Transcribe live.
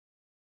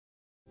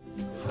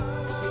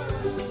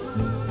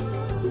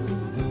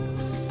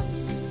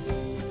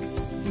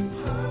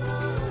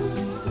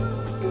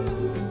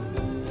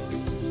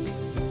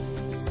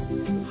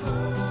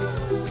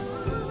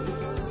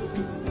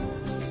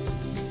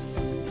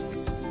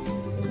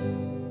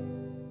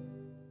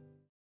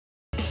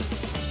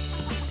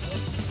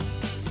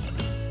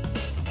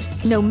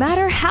No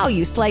matter how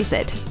you slice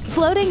it,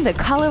 floating the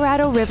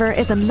Colorado River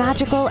is a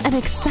magical and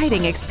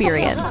exciting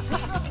experience.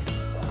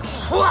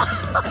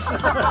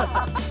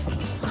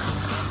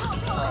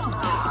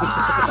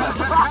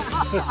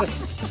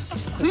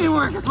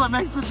 Teamwork is what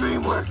makes the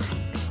dream work.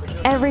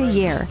 Every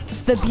year,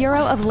 the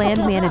Bureau of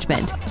Land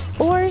Management,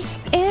 OARS,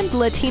 and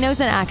Latinos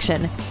in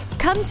Action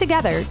come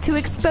together to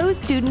expose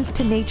students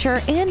to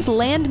nature and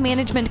land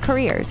management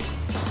careers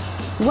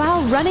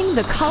while running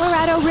the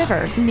Colorado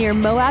River near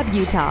Moab,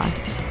 Utah.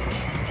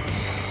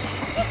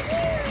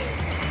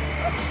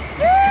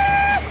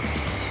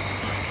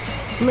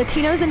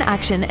 Latinos in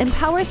Action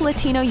empowers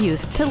Latino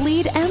youth to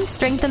lead and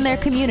strengthen their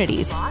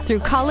communities through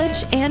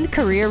college and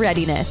career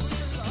readiness.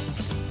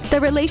 The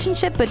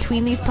relationship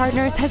between these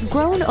partners has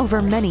grown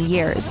over many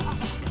years.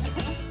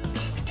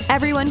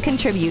 Everyone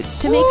contributes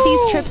to make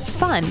these trips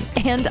fun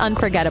and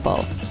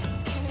unforgettable.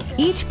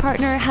 Each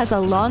partner has a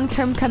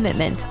long-term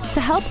commitment to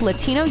help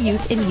Latino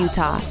youth in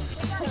Utah.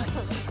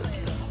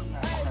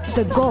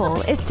 The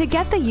goal is to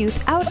get the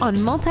youth out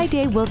on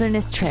multi-day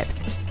wilderness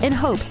trips in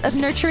hopes of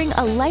nurturing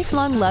a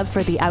lifelong love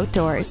for the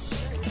outdoors.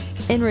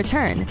 In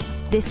return,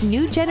 this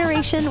new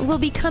generation will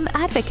become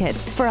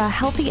advocates for a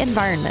healthy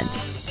environment,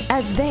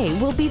 as they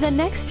will be the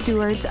next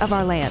stewards of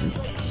our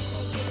lands.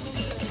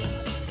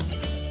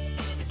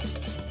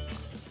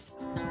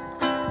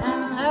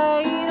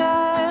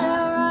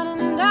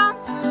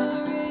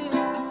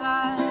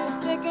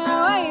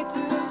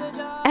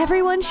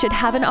 Everyone should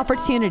have an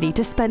opportunity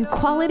to spend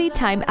quality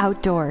time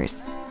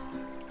outdoors.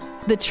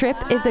 The trip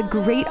is a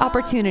great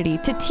opportunity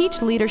to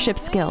teach leadership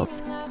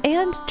skills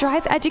and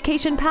drive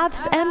education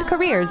paths and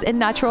careers in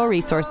natural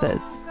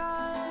resources.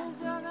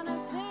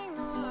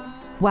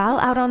 While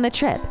out on the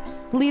trip,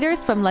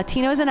 leaders from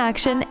Latinos in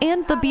Action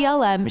and the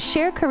BLM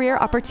share career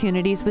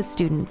opportunities with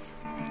students.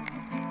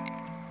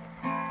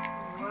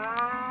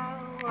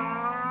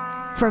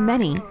 For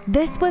many,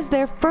 this was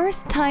their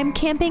first time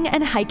camping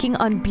and hiking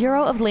on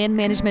Bureau of Land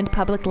Management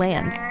public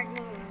lands,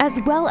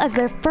 as well as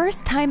their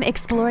first time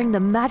exploring the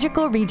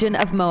magical region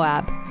of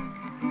Moab.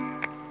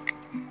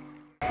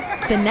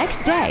 The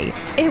next day,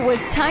 it was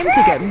time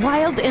to get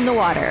wild in the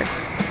water.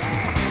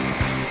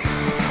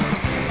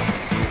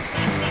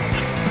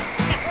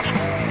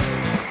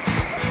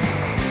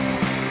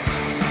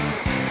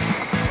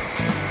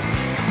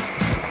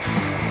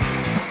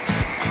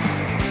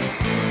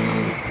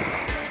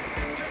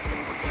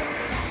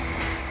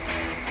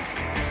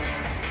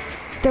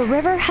 The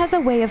river has a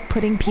way of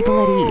putting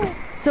people at ease,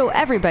 so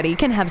everybody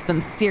can have some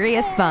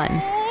serious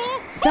fun.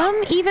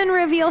 Some even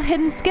reveal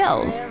hidden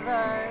skills.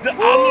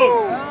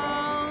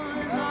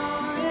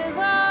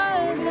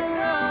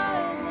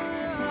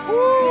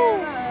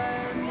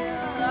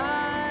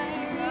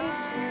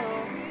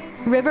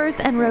 Rivers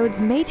and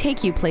roads may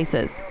take you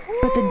places,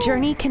 but the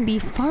journey can be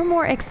far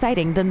more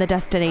exciting than the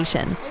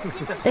destination,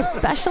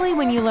 especially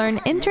when you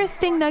learn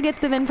interesting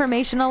nuggets of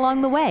information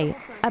along the way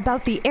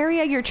about the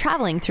area you're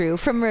traveling through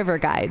from river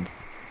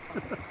guides.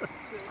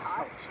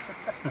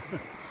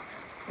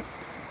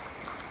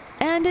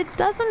 And it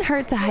doesn't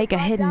hurt to hike a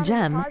hidden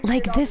gem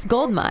like this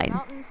gold mine.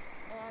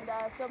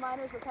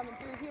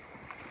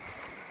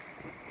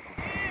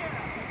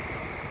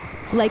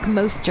 Like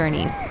most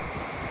journeys,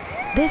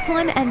 this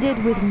one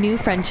ended with new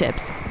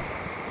friendships,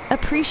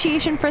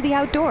 appreciation for the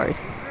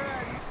outdoors,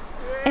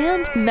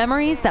 and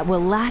memories that will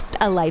last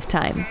a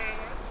lifetime.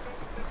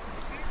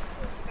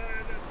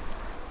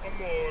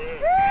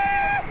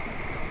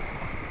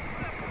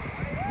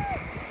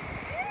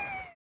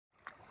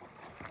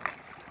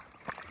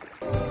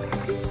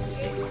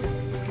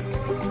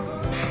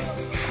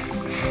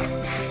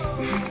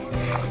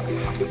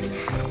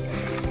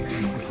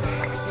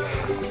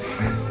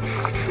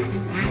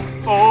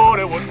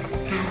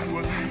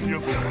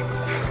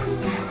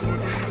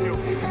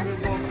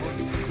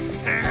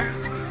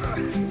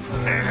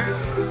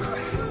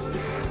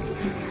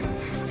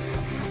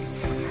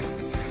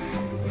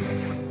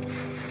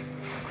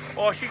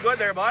 Oh, she good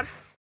there, bud.